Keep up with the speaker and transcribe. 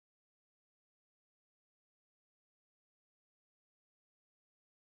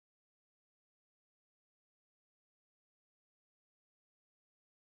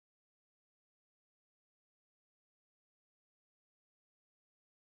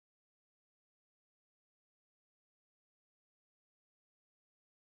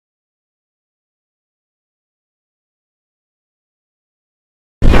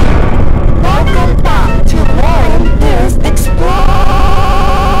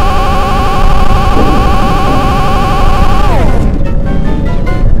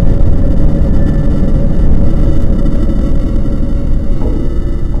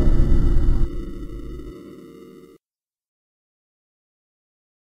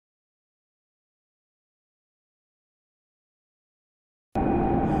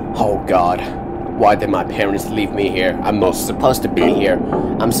Oh god, why did my parents leave me here? I'm not supposed to be here.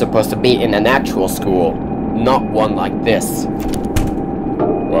 I'm supposed to be in an actual school, not one like this.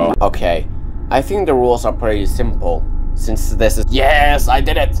 Well, okay, I think the rules are pretty simple, since this is— Yes, I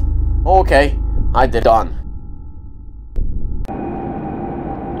did it! Okay, I did done.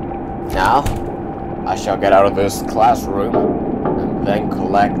 Now, I shall get out of this classroom, and then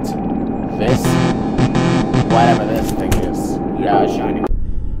collect this, whatever this thing is. Yeah, shiny.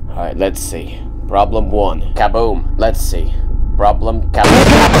 Alright, let's see. Problem 1. Kaboom. Let's see. Problem kaboom.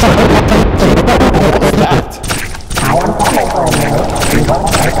 What's that?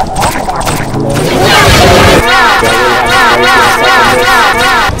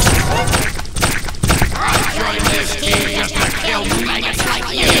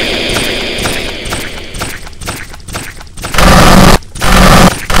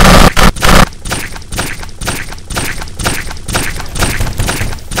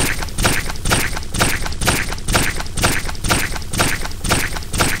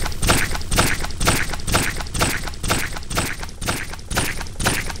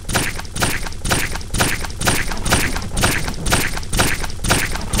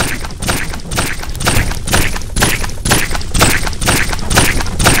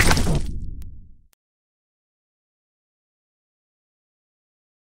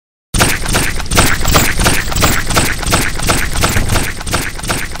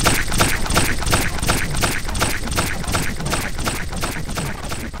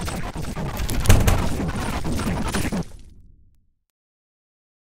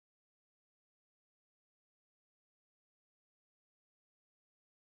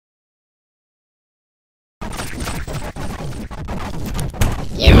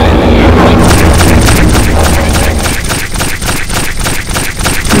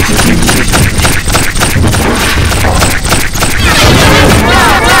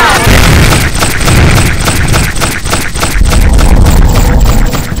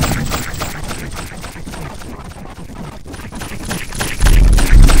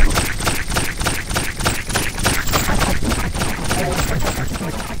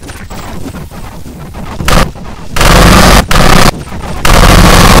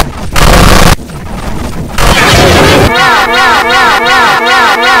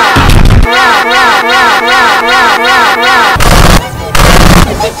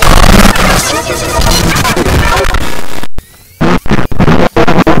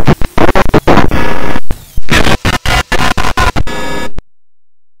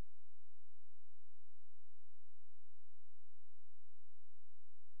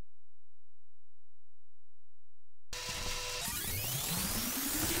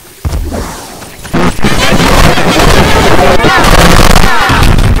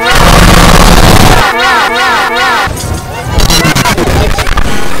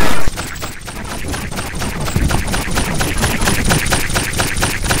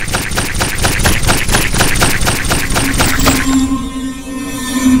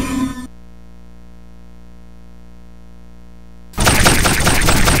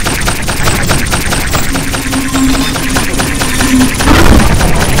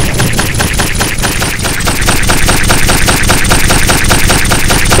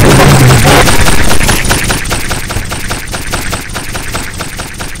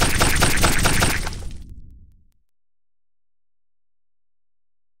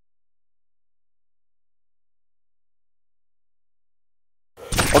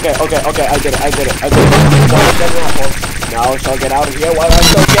 Okay, I did it. Now I shall get out of here while I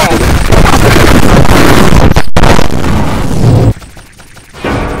still can.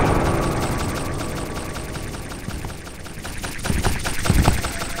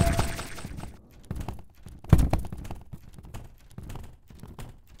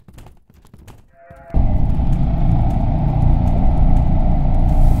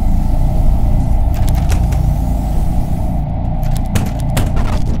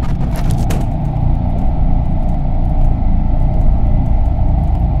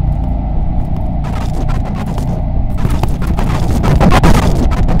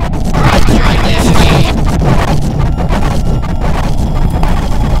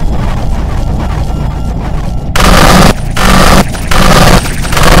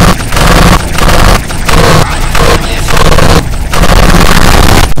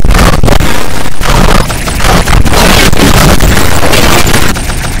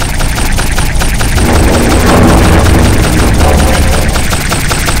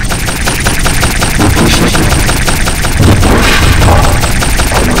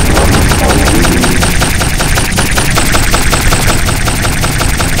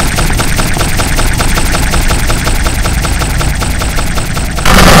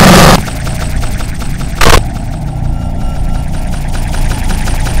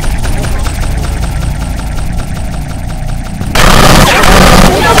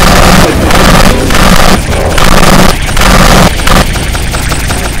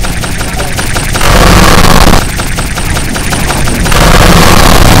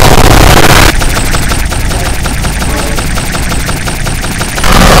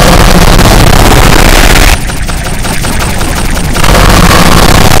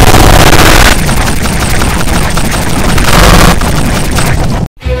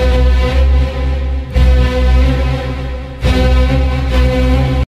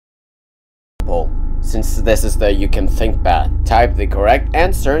 Since this is the you can think bad, type the correct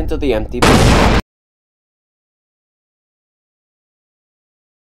answer into the empty box.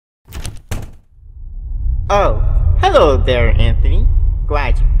 Oh, hello there, Anthony.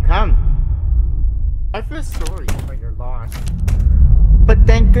 Glad you could come. I feel sorry for your loss. But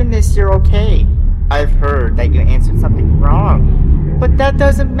thank goodness you're okay. I've heard that you answered something wrong. But that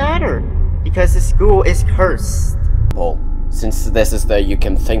doesn't matter, because the school is cursed. Since this is the you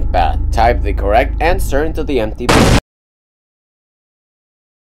can think bad, type the correct answer into the empty box.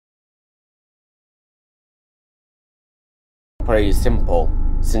 Pretty simple.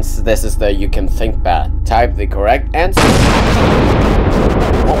 Since this is the you can think bad, type the correct answer.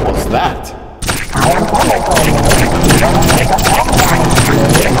 What was that? Oh,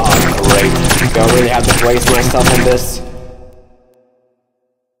 great. Don't really have to place myself on this.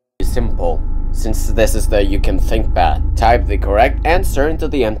 Simple. Since this is the you can think bad, type the correct answer into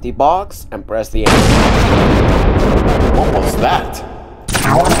the empty box and press the enter. What was that?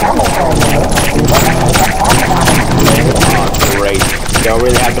 Oh, great. Don't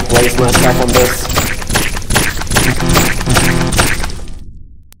really have to place myself on this.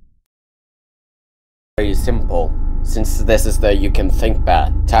 Very simple. Since this is the you can think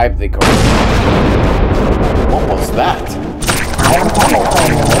bad, type the correct. What was that?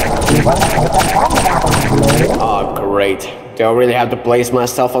 Oh, great. Don't really have to place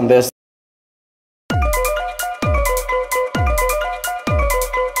myself on this.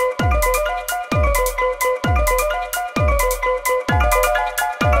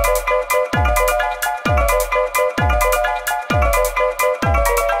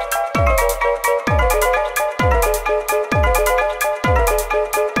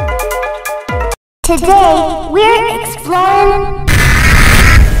 Today, we're exploring...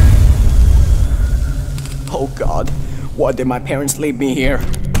 Oh God, why did my parents leave me here?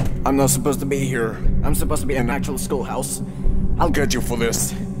 I'm not supposed to be here. I'm supposed to be in an actual schoolhouse. I'll get you for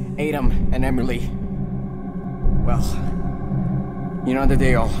this. Adam and Emily. Well, you know the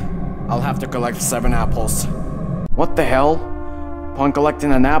deal. I'll have to collect 7 apples. What the hell? Upon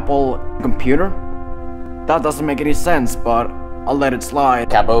collecting an apple, computer? That doesn't make any sense, but I'll let it slide.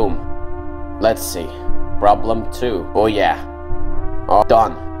 Kaboom. Let's see. Problem 2. Oh yeah. All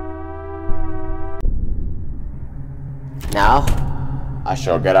done. Now, I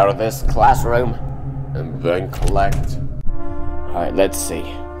shall get out of this classroom and then collect. Alright, let's see.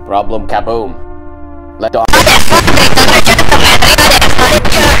 Problem kaboom. Let on.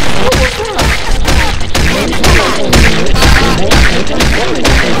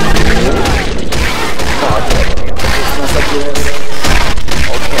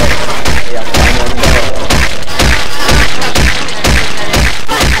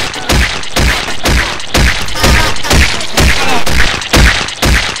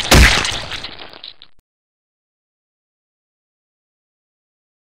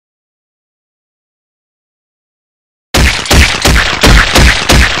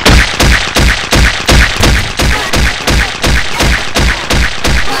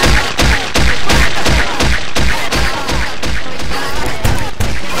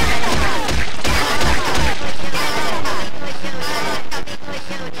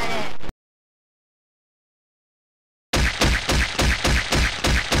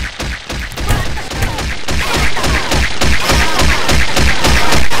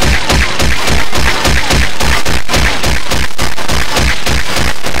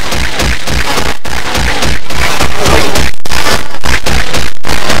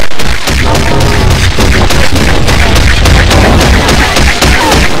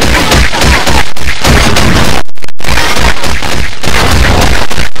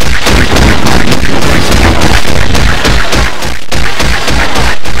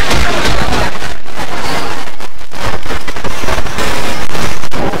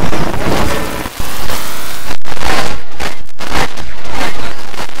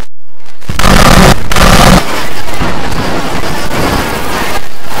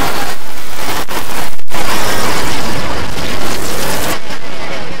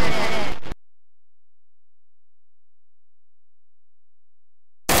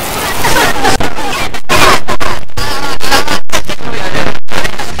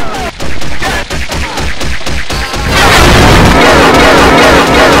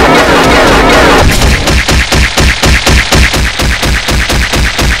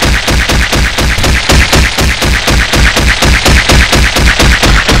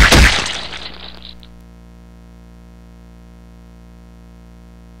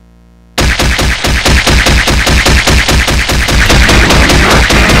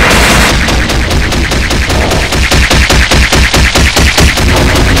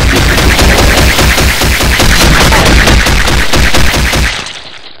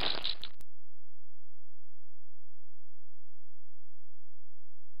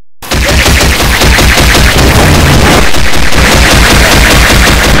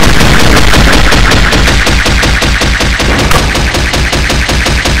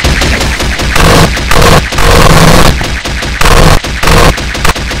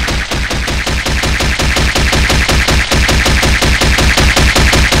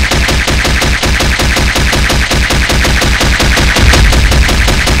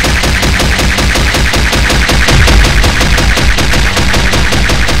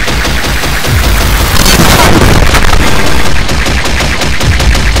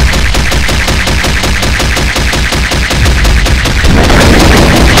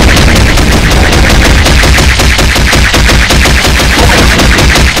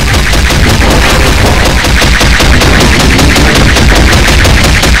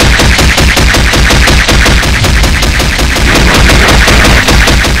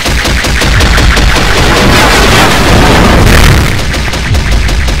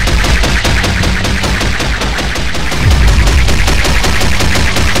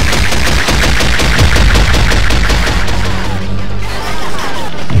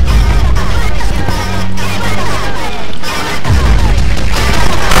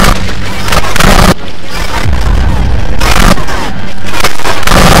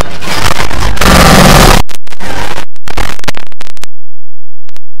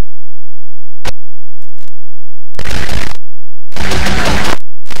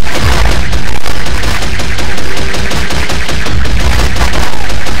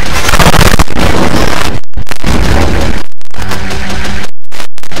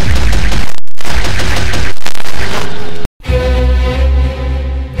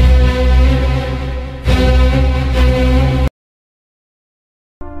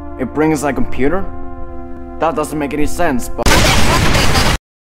 it brings a computer? That doesn't make any sense, but...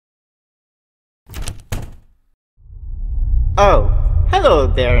 Oh, hello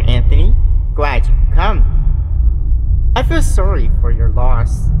there, Anthony. Glad you could come. I feel sorry for your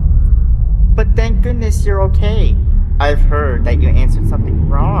loss. But thank goodness you're okay. I've heard that you answered something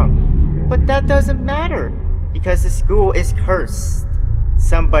wrong. But that doesn't matter, because the school is cursed.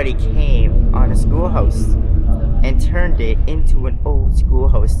 Somebody came on a schoolhouse and turned it into an old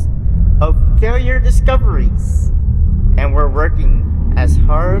schoolhouse of failure discoveries. And we're working as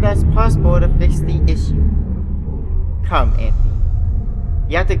hard as possible to fix the issue. Come, Anthony.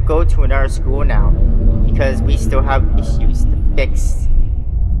 You have to go to another school now, because we still have issues to fix.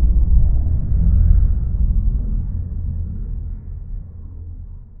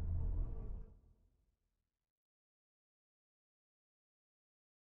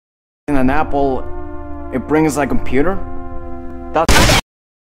 In an apple, it brings a computer?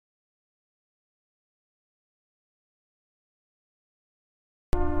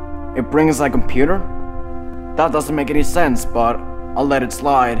 It brings a computer? That doesn't make any sense, but I'll let it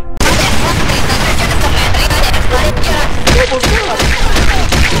slide.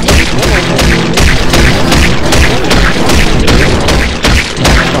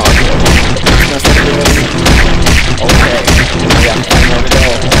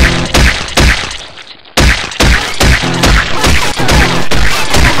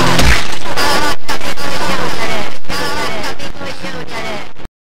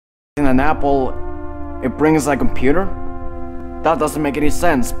 In an apple, it brings a computer? That doesn't make any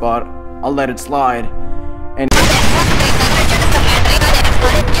sense, but I'll let it slide. And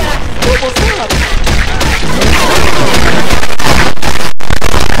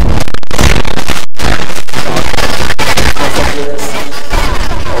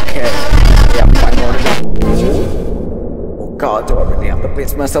okay, yeah, 5 more to go. Oh god, do I really have to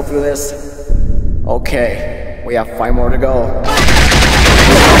blitz myself through this? Okay, we have 5 more to go.